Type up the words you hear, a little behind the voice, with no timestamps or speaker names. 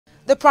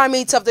The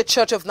Primate of the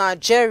Church of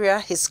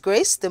Nigeria, His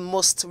Grace, the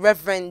Most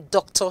Reverend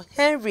Dr.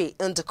 Henry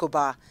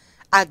Ndukuba,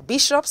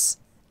 Archbishops,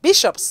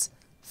 bishops,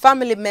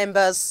 family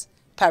members,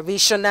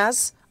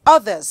 parishioners,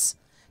 others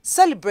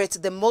celebrate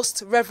the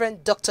Most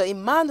Reverend Dr.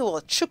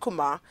 Emmanuel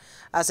Chukwuma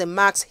as it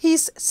marks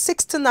his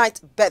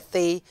 69th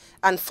birthday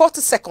and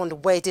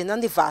 42nd wedding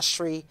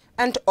anniversary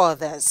and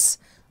others.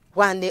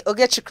 Wande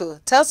Ogechukwu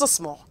tells us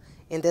more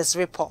in this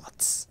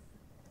report.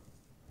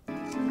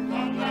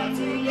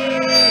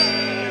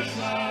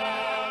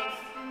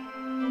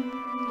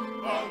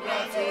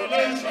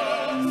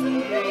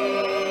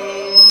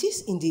 It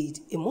is indeed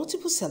a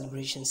multiple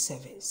celebration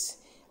service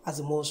as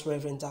the Most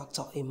Reverend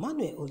Dr.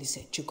 Emmanuel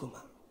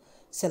Chukwuma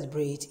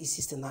celebrates his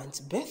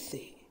 69th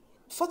birthday,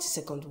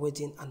 42nd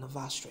wedding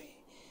anniversary,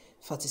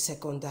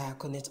 42nd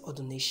diaconate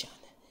ordination,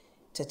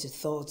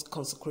 33rd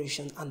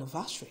consecration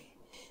anniversary,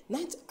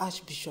 9th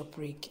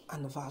archbishopric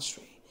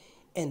anniversary,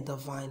 and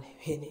divine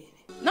healing.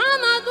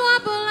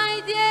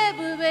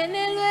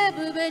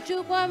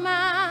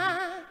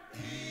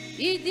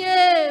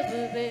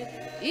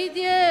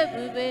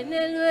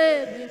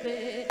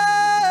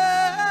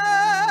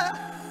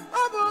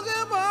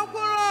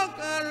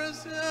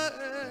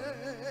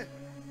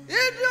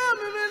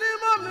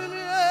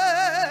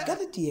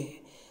 Gathered here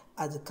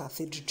at the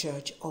Cathedral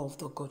Church of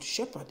the God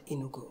Shepherd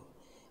in Ugo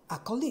are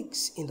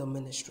colleagues in the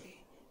ministry,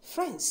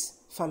 friends,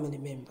 family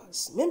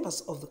members,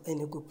 members of the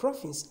Enugu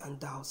province and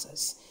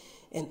diocese,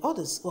 and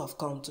others who have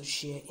come to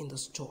share in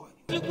this joy.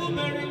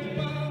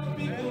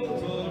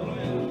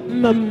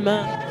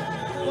 Mama.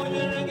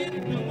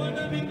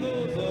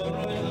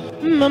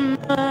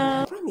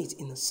 Primate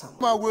in the summer.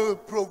 I will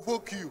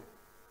provoke you,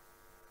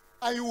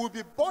 and you will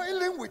be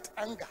boiling with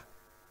anger.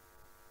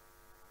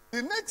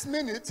 The next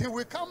minute, he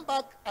will come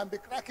back and be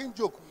cracking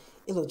jokes.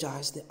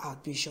 Elogize the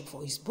Archbishop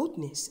for his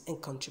boldness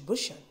and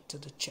contribution to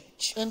the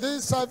church. In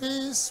this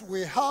service,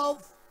 we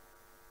have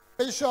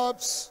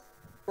bishops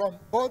from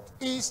both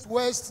east,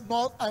 west,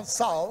 north, and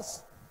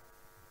south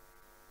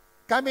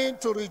coming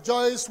to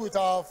rejoice with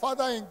our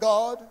Father in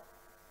God,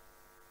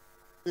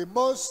 the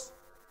Most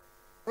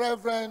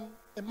Reverend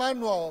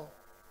Emmanuel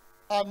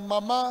and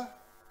Mama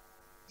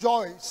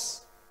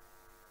Joyce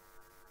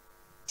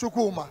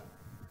Chukwuma,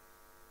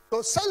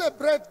 to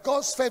celebrate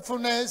God's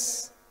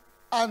faithfulness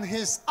and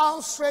his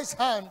outstretched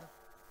hand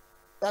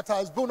that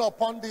has been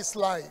upon this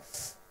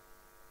life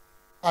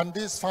and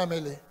this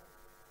family.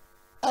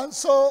 And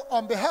so,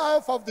 on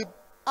behalf of the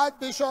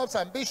archbishops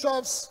and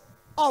bishops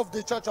of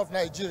the Church of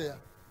Nigeria,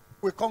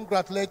 we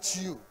congratulate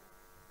you.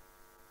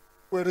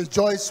 We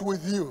rejoice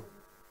with you.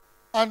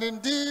 And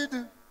indeed,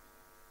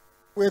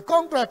 we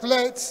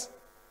congratulate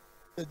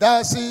the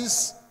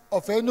Diocese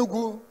of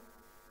Enugu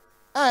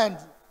and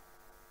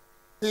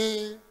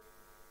the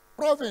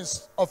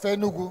province of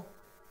Enugu.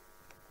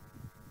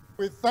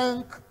 We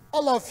thank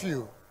all of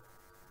you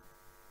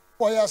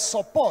for your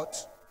support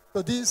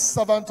to this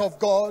servant of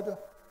God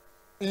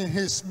in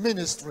his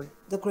ministry.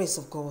 The Grace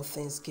of God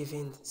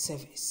Thanksgiving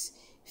service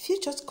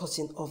featured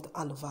cutting of the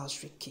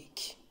anniversary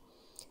cake,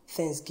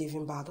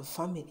 Thanksgiving by the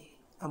family,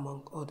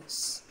 among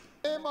others.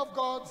 In the name of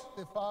God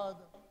the Father,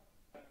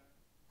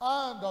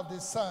 and of the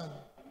Son,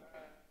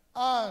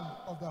 and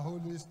of the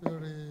Holy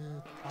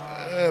Spirit.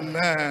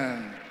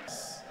 Amen.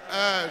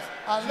 And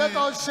let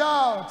us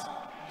shout,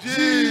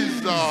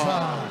 Jesus.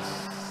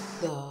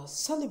 The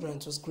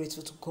celebrant was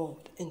grateful to God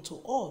and to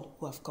all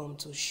who have come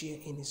to share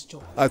in his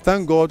joy. I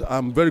thank God.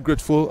 I'm very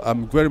grateful.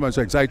 I'm very much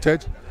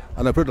excited.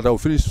 And I pray that I will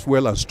finish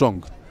well and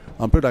strong.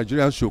 And pray that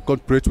Nigerians should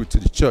cooperate with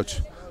the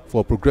church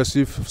for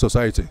progressive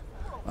society.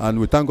 And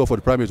we thank God for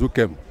the Primate who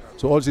came.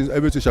 So all things,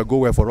 everything shall go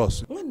well for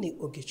us. Wande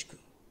Ogechukwu,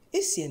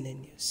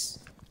 ACNN News.